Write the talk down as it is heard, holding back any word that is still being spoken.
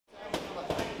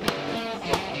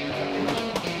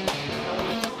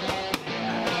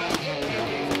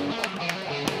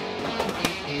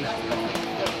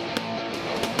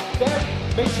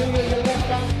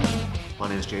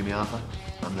name is Jamie Arthur.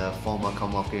 I'm the former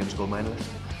Commonwealth Games gold medalist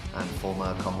and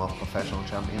former Commonwealth professional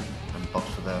champion, and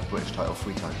boxed for the British title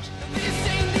 3 times.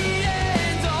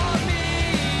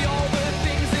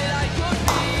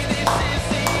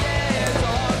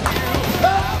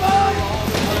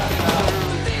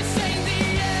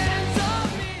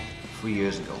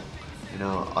 Years ago,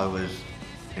 I was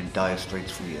in dire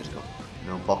straits 3 years ago.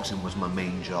 Boxing was my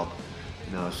main job,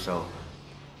 so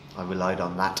I relied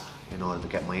on that in order to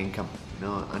get my income,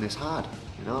 and it's hard,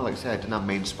 like I said, I didn't have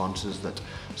main sponsors that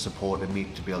supported me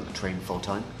to be able to train full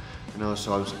time,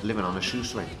 so I was living on a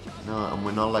shoestring, and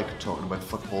we're not like talking about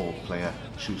football player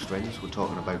shoestrings, we're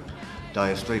talking about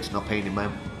dire straits, not paying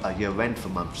your rent for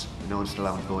months, and still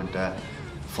having to go into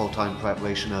full-time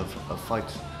preparation of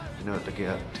fights. To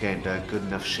get into good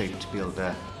enough shape to be able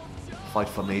to fight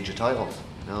for major titles.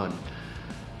 And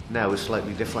now it's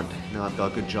slightly different. I've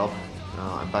got a good job.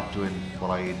 I'm back doing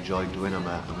what I enjoy doing. I'm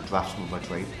a draftsman by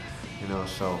trade.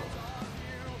 So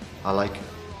I like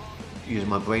using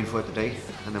my brain for it today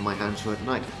and then my hands for it at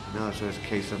night. So it's a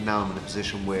case of now I'm in a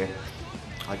position where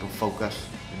I can focus.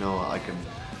 I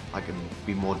can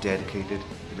be more dedicated.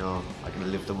 I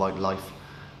can live the right life.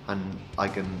 And I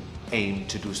can aim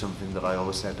to do something that I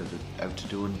always set out to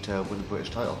do and to win the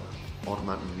British title.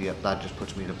 Automatically, that just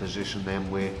puts me in a position then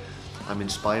where I'm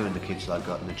inspiring the kids that I've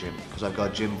got in the gym, because I've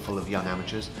got a gym full of young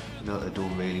amateurs, that are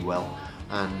doing really well,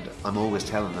 and I'm always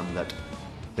telling them that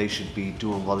they should be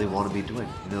doing what they want to be doing.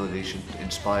 They should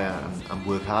inspire and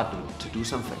work hard to do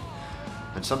something.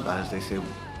 And sometimes they say,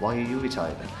 "Why are you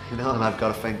retired?" And I've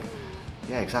got to think,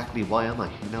 yeah, exactly, why am I?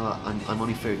 I'm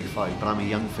only 35, but I'm a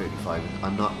young 35.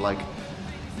 I'm not like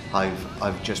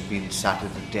I've just been sat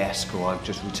at the desk, or I've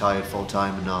just retired full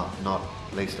time and not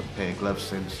laced up a pair of gloves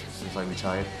since I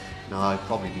retired. I've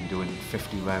probably been doing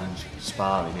 50 rounds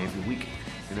sparring every week,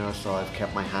 so I've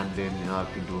kept my hand in,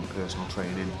 I've been doing personal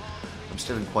training. I'm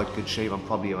still in quite good shape. I'm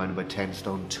probably around about 10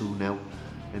 stone 2 now,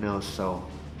 so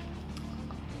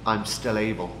I'm still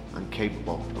able and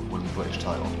capable of winning the British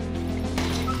title.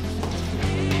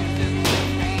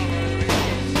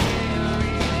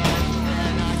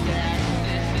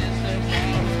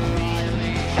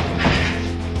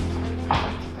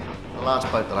 The last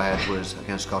fight that I had was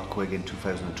against Scott Quigg in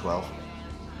 2012.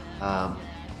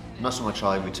 Not so much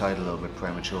I retired a little bit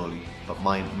prematurely, but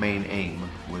my main aim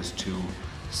was to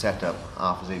set up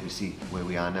Arthur's ABC where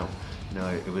we are now.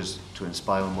 It was to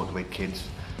inspire and motivate kids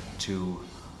to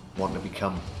want to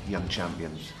become young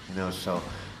champions. So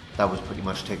that was pretty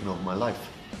much taking over my life.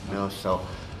 So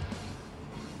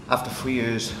after 3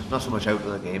 years, not so much out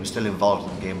of the game, still involved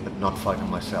in the game, but not fighting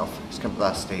myself, it's come to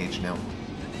that stage now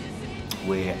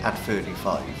where at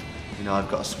 35, I've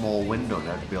got a small window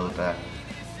now to be able to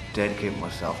dedicate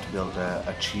myself to be able to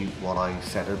achieve what I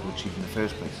set out to achieve in the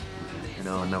first place, and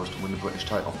that was to win the British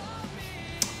title.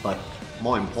 But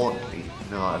more importantly,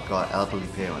 I've got elderly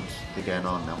parents, they're getting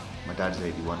on now. My dad's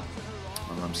 81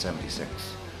 and I'm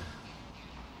 76.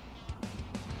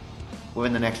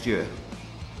 Within the next year,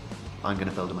 I'm going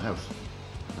to build them a house,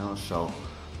 so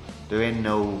there ain't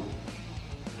no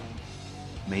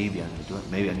maybe I'm going to do it,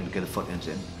 maybe I'm going to get the footings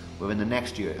in. Within the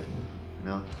next year,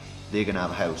 they're going to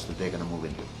have a house that they're going to move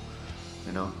into,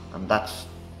 and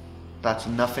that's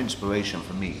enough inspiration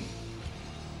for me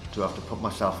to have to put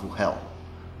myself through hell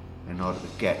in order to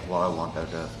get what I want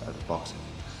out of boxing,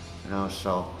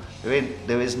 so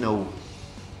there is no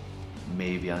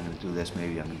maybe I'm going to do this,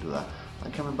 maybe I'm going to do that.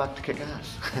 I'm coming back to kick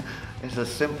ass. It's as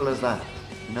simple as that,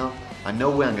 I know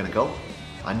where I'm going to go,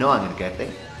 I know I'm going to get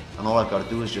there, and all I've got to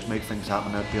do is just make things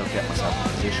happen and be able to get myself in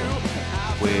a position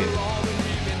where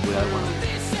I want to be.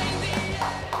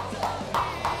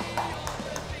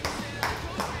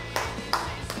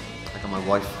 I got my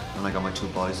wife and I got my 2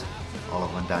 boys,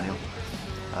 Oliver and Daniel.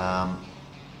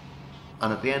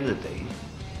 And at the end of the day,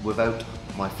 without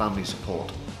my family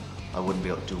support, I wouldn't be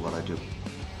able to do what I do.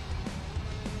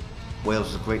 Wales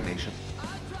is a great nation,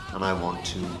 and I want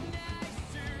to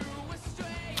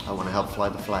help fly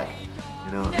the flag,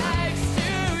 and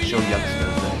show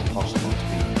youngsters that it's possible to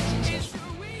be successful.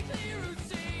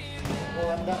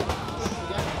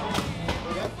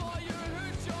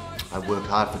 I've worked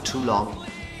hard for too long,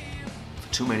 for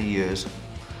too many years,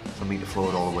 for me to throw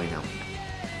it all away now.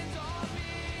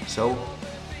 So,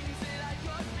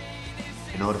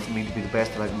 in order for me to be the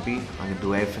best that I can be, I'm going to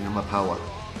do everything in my power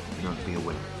in order to be a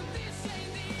winner.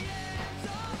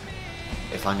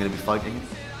 If I'm going to be fighting,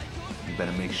 you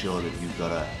better make sure that you've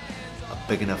got a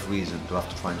big enough reason to have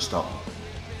to try and stop me,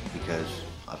 because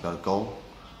I've got a goal,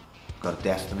 I've got a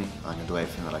destiny, I'm going to do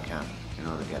everything that I can in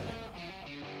order to get there.